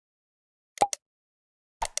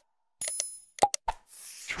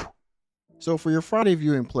So for your Friday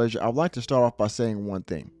viewing pleasure, I would like to start off by saying one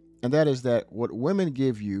thing, and that is that what women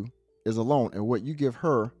give you is a loan, and what you give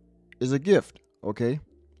her is a gift, okay?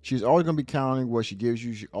 She's always going to be counting what she gives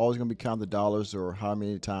you. She's always going to be counting the dollars or how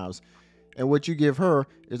many times, and what you give her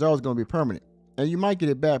is always going to be permanent. And you might get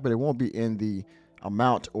it back, but it won't be in the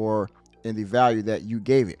amount or in the value that you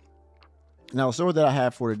gave it. Now, the story that I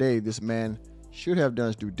have for today, this man should have done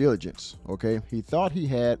his due diligence, okay? He thought he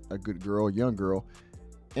had a good girl, young girl,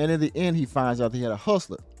 and in the end, he finds out he had a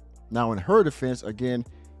hustler. Now, in her defense, again,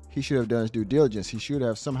 he should have done his due diligence. He should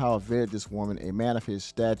have somehow vetted this woman, a man of his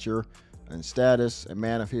stature and status, a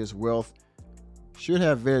man of his wealth. Should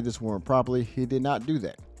have vetted this woman properly. He did not do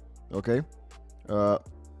that, okay? But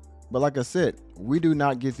like I said, we do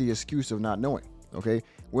not get the excuse of not knowing, okay?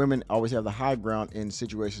 Women always have the high ground in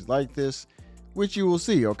situations like this, which you will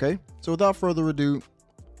see, okay? So without further ado,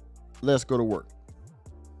 let's go to work.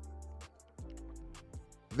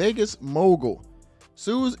 Vegas mogul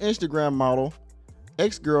sues Instagram model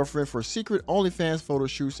ex-girlfriend for secret OnlyFans photo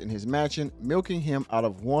shoots in his mansion, milking him out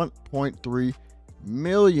of $1.3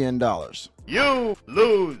 million. You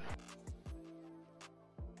lose.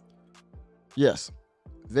 Yes,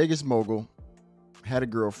 Vegas mogul had a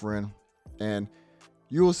girlfriend, and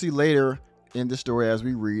you will see later in the story as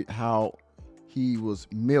we read how he was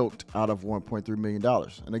milked out of $1.3 million.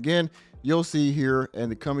 And again, you'll see here in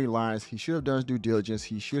the coming lines, he should have done his due diligence.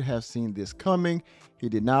 He should have seen this coming. He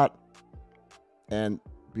did not. And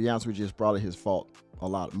to be honest with you, it's probably his fault.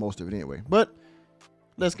 Most of it anyway. But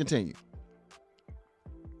let's continue.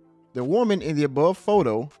 The woman in the above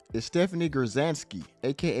photo is Stephanie Grzanski,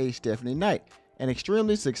 aka Stephanie Knight, an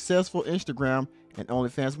extremely successful Instagram and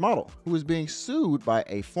OnlyFans model who is being sued by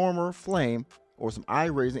a former flame over some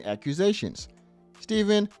eye-raising accusations.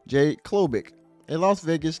 Stephen J. Klobik, a Las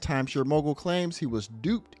Vegas timeshare mogul, claims he was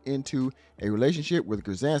duped into a relationship with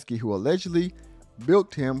Grzanski, who allegedly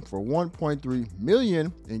bilked him for $1.3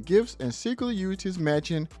 million in gifts and secretly used his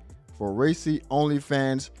mansion for racy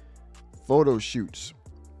OnlyFans photo shoots.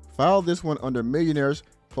 Filed this one under Millionaires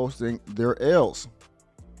posting their L's.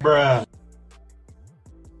 Bruh.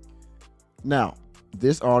 Now,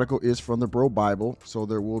 this article is from the BroBible, so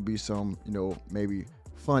there will be some, maybe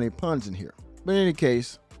funny puns in here. But in any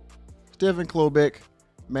case, Stephen Klobik,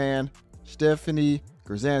 Stephanie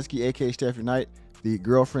Grzanski, aka Stephanie Knight, the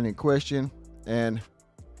girlfriend in question, and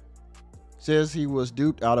says he was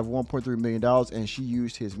duped out of $1.3 million and she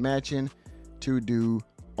used his mansion to do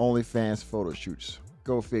OnlyFans photo shoots.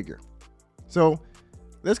 Go figure. So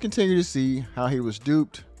let's continue to see how he was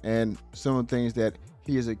duped and some of the things that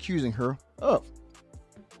he is accusing her of.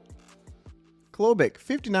 Klobik,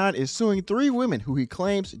 59, is suing 3 women who he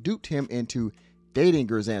claims duped him into dating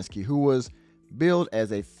Grzanski, who was billed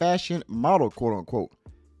as a fashion model, quote unquote.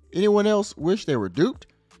 Anyone else wish they were duped?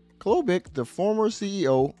 Klobik, the former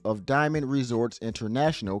CEO of Diamond Resorts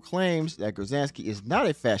International, claims that Grzanski is not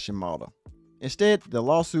a fashion model. Instead, the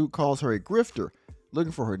lawsuit calls her a grifter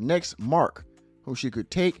looking for her next mark, who she could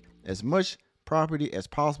take as much property as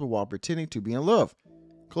possible while pretending to be in love.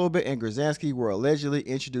 Klobik and Grzanski were allegedly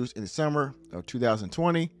introduced in the summer of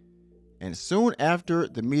 2020, and soon after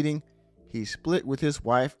the meeting, he split with his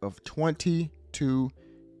wife of 22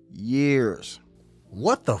 years.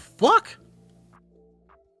 What the fuck?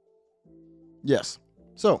 Yes.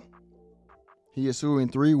 So, he is suing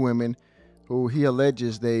 3 women who he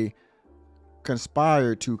alleges they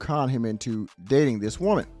conspired to con him into dating this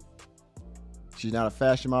woman. She's not a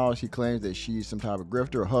fashion model. She claims that she's some type of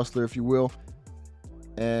grifter, a hustler, if you will.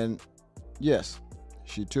 And yes,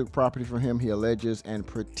 she took property from him, he alleges, and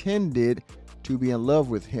pretended to be in love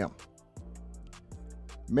with him.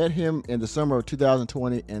 Met him in the summer of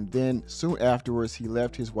 2020, and then soon afterwards, he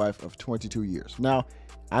left his wife of 22 years. Now,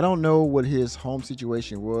 I don't know what his home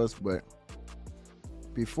situation was, but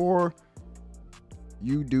before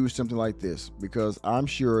you do something like this, because I'm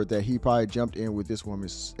sure that he probably jumped in with this woman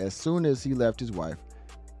as soon as he left his wife,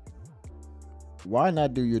 why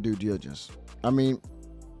not do your due diligence? I mean,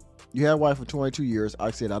 you had a wife for 22 years. Like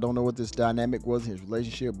I said, I don't know what this dynamic was in his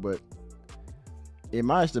relationship, but in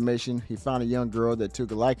my estimation, he found a young girl that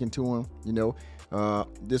took a liking to him.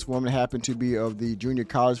 This woman happened to be of the junior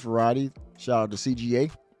college variety. Shout out to CGA.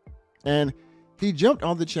 And he jumped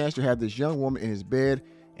on the chance to have this young woman in his bed.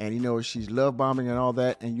 And, she's love bombing and all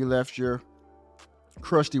that. And you left your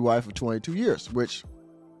crusty wife for 22 years, which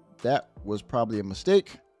that was probably a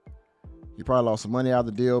mistake. You probably lost some money out of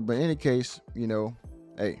the deal. But in any case,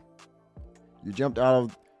 hey, you jumped out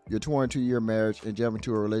of your 22-year marriage and jumped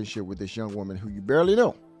into a relationship with this young woman who you barely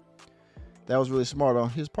know. That was really smart on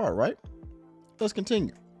his part, right? Let's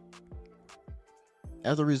continue.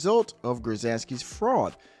 As a result of Grzanski's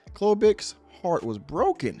fraud, Klobik's heart was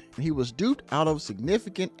broken and he was duped out of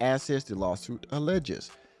significant assets, the lawsuit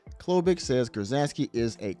alleges. Klobik says Grzanski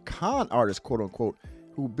is a con artist, quote unquote,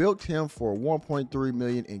 who bilked him for $1.3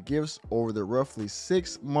 million in gifts over the roughly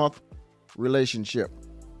 6-month relationship,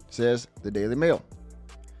 says the Daily Mail.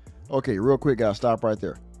 Okay, real quick, gotta stop right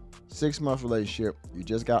there. 6-month relationship, you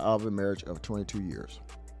just got out of a marriage of 22 years.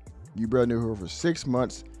 You barely knew her for 6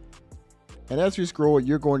 months. And as we scroll,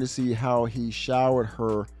 you're going to see how he showered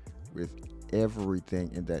her with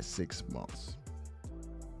everything in that 6 months.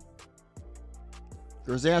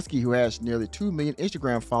 Grzanski, who has nearly 2 million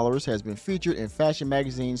Instagram followers, has been featured in fashion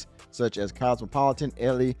magazines such as Cosmopolitan,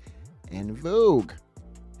 Elle, and Vogue.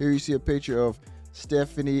 Here you see a picture of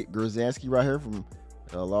Stephanie Grzanski right here from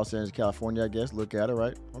Los Angeles, California, I guess. Look at it,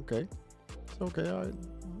 right? Okay. It's okay, all right.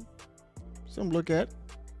 Something to look at.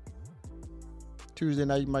 Tuesday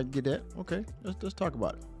night, you might get that. Okay, let's talk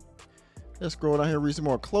about it. Let's scroll down here and read some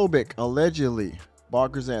more. Klobik allegedly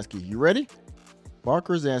bought Grzanski. You ready? Bought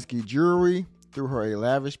Grzanski jewelry, threw her a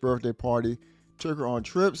lavish birthday party, took her on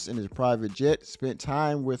trips in his private jet, spent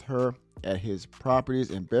time with her at his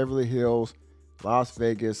properties in Beverly Hills, Las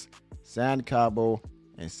Vegas, San Cabo,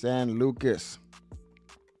 and San Lucas.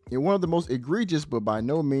 In one of the most egregious but by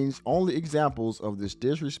no means only examples of this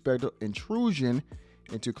disrespectful intrusion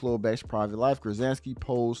into Klobik's private life, Grzanski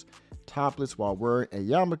posed topless while wearing a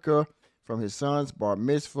yarmulke from his son's bar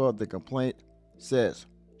mitzvah, the complaint says.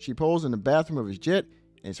 She posed in the bathroom of his jet,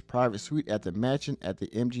 in his private suite at the mansion at the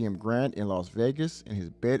MGM Grand in Las Vegas, in his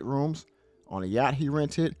bedrooms, on a yacht he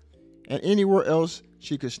rented, and anywhere else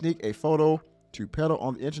she could sneak a photo to peddle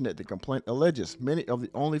on the internet, the complaint alleges. Many of the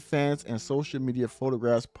OnlyFans and social media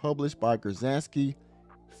photographs published by Grzanski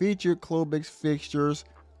featured Klobik's fixtures,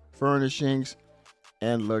 furnishings,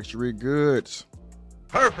 and luxury goods.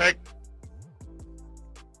 Perfect.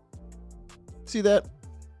 See that?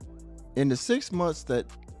 In the 6 months that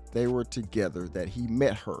they were together, that he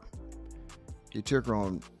met her, he took her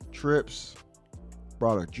on trips,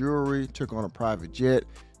 brought her jewelry, took her on a private jet,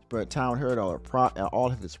 spent time with her at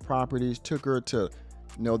all of his properties, took her to,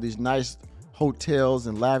 these nice hotels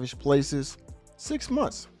and lavish places. 6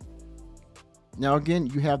 months. Now, again,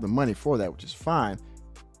 you have the money for that, which is fine.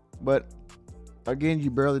 But again, you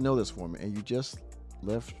barely know this woman and you just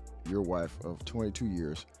left your wife of 22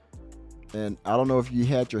 years. And I don't know if you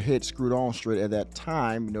had your head screwed on straight at that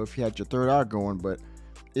time, if you had your third eye going, but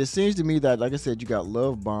it seems to me that, like I said, you got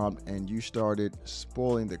love bombed and you started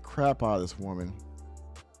spoiling the crap out of this woman.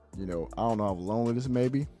 I don't know how lonely this may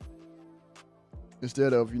be.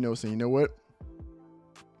 Instead of, saying, you know what?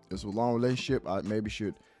 It's a long relationship. I maybe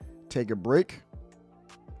should take a break.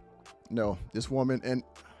 No, this woman, and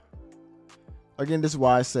again, this is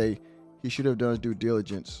why I say he should have done his due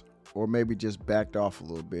diligence, or maybe just backed off a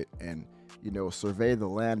little bit and, survey the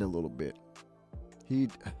land a little bit.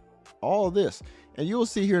 All of this. And you'll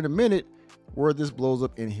see here in a minute where this blows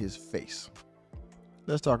up in his face.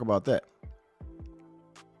 Let's talk about that.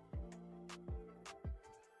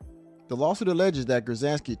 The lawsuit alleges that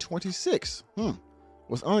Grzanski, 26,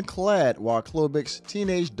 was unclad while Klobik's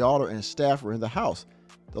teenage daughter and staff were in the house.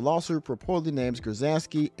 The lawsuit purportedly names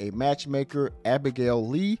Grzanski, a matchmaker, Abigail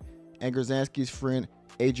Lee, and Grzanski's friend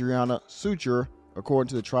Adriana Sucher, according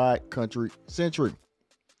to the Tri-Country Century.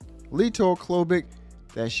 Lee told Klobik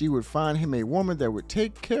that she would find him a woman that would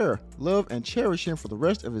take care, love, and cherish him for the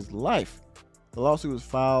rest of his life. The lawsuit was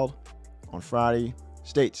filed on Friday,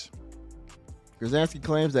 states. Grzanski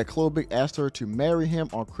claims that Klobik asked her to marry him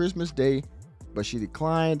on Christmas Day, but she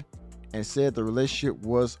declined and said the relationship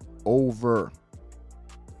was over.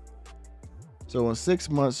 So in 6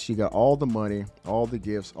 months, she got all the money, all the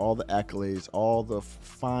gifts, all the accolades, all the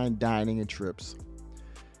fine dining and trips.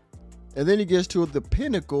 And then he gets to the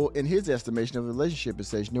pinnacle in his estimation of the relationship and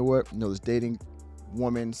says, you know what? This dating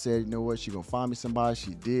woman said, you know what? She's going to find me somebody.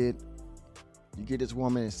 She did. You get this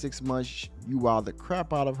woman in 6 months, you wild the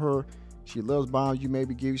crap out of her. She loves bombs. You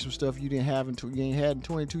maybe give you some stuff you didn't have until you ain't had in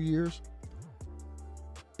 22 years.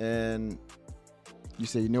 And you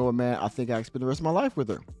say, you know what, man, I think I can spend the rest of my life with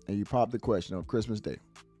her. And you pop the question on Christmas Day.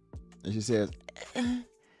 And she says, I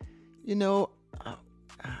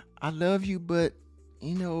love you, but,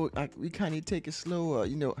 we kind of need to take it slower.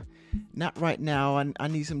 Not right now. I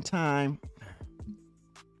need some time.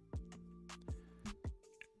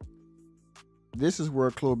 This is where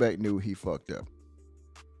Klobik knew he fucked up.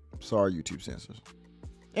 Sorry, YouTube censors.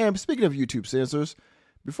 And speaking of YouTube censors,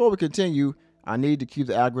 before we continue, I need to keep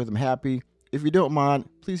the algorithm happy. If you don't mind,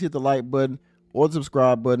 please hit the like button or the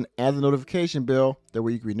subscribe button and the notification bell. That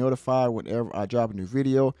way you can be notified whenever I drop a new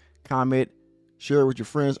video. Comment, Share it with your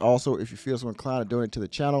friends. Also, if you feel so inclined to donate to the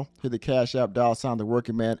channel, hit the Cash App, $ the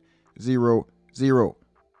working man 00.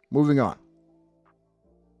 Moving on.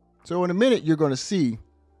 So in a minute, you're going to see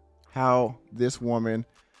how this woman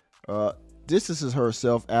distances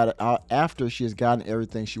herself after she has gotten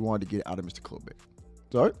everything she wanted to get out of Mr. Klobeck.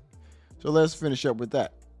 So let's finish up with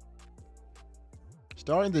that.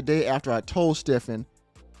 Starting the day after I told Stefan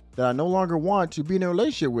that I no longer wanted to be in a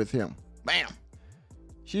relationship with him. Bam!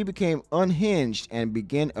 She became unhinged and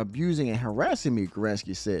began abusing and harassing me,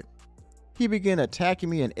 Gransky said. He began attacking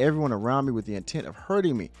me and everyone around me with the intent of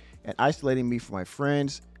hurting me and isolating me from my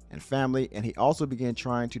friends and family, and he also began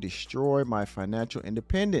trying to destroy my financial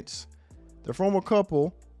independence. The former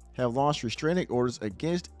couple have launched restraining orders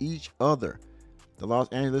against each other. The Los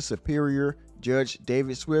Angeles Superior Judge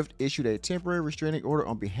David Swift issued a temporary restraining order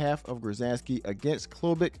on behalf of Grzansky against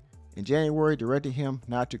Klobeck in January, directing him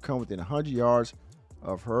not to come within 100 yards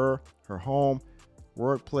of her home,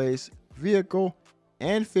 workplace, vehicle,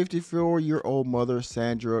 and 54-year-old mother,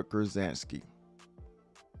 Sandra Grzansky.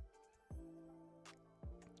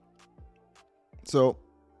 So,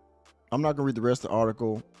 I'm not going to read the rest of the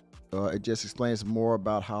article. It just explains more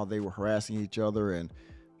about how they were harassing each other and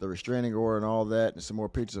the restraining order and all that, and some more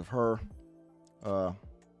pictures of her.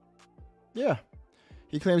 Yeah.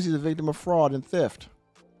 He claims he's a victim of fraud and theft,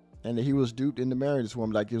 and that he was duped into marrying this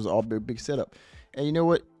woman like it was all big setup. And you know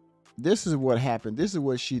what? This is what happened. This is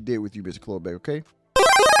what she did with you, Mr. Klobeck, okay?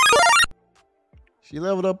 She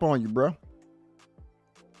leveled up on you, bro.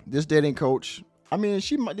 This dating coach,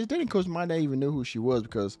 this dating coach might not even know who she was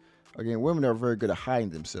because, again, women are very good at hiding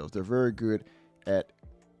themselves. They're very good at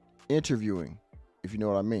interviewing, if you know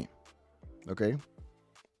what I mean, okay?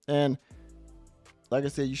 And like I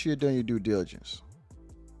said, you should have done your due diligence.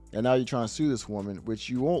 And now you're trying to sue this woman, which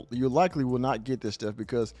you likely will not get this stuff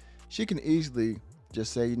because she can easily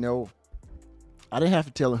just say, I didn't have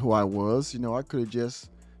to tell her who I was. I could have just,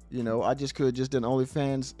 I just could have just done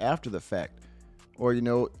OnlyFans after the fact. Or,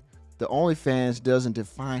 the OnlyFans doesn't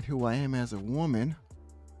define who I am as a woman.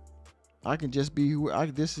 I can just be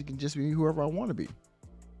this can just be whoever I want to be.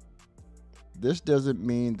 This doesn't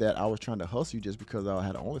mean that I was trying to hustle you just because I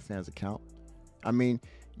had an OnlyFans account.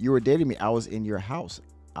 You were dating me. I was in your house.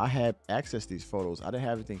 I had access to these photos. I didn't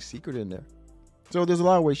have anything secret in there. So there's a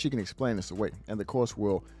lot of ways she can explain this away, and the courts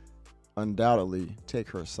will undoubtedly take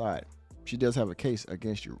her side. She does have a case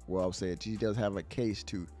against you. Well, I'll say it. She does have a case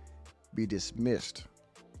to be dismissed.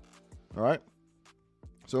 All right.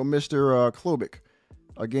 So, Mr. Klobeck,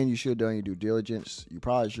 again, you should have done your due diligence. You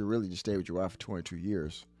probably should really just stay with your wife for 22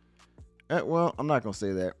 years. Well, I'm not going to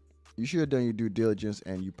say that. You should have done your due diligence,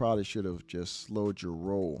 and you probably should have just slowed your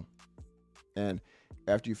roll. And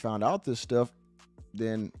after you found out this stuff,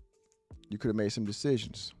 then you could have made some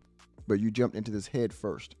decisions. But you jumped into this head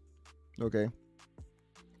first. Okay?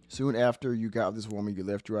 Soon after you got this woman, you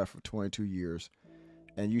left your wife for 22 years,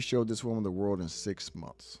 and you showed this woman the world in 6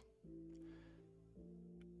 months.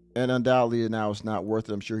 And undoubtedly now it's not worth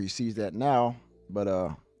it. I'm sure he sees that now.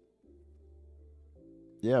 But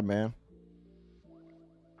yeah, man.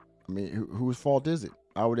 Whose fault is it?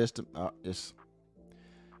 I would estimate it's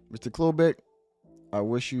Mr. Klobeck. I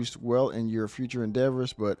wish you well in your future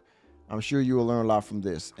endeavors, but I'm sure you will learn a lot from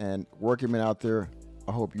this. And working men out there,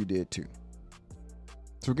 I hope you did too.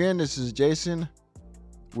 So again, this is Jason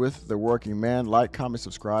with The Working Man. Like, comment,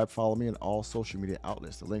 subscribe, follow me on all social media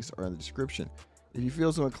outlets. The links are in the description. If you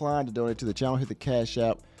feel so inclined to donate to the channel, hit the Cash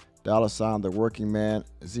App, $ The Working Man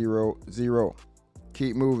 00.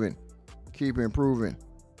 Keep moving, keep improving.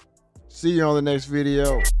 See you on the next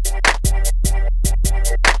video.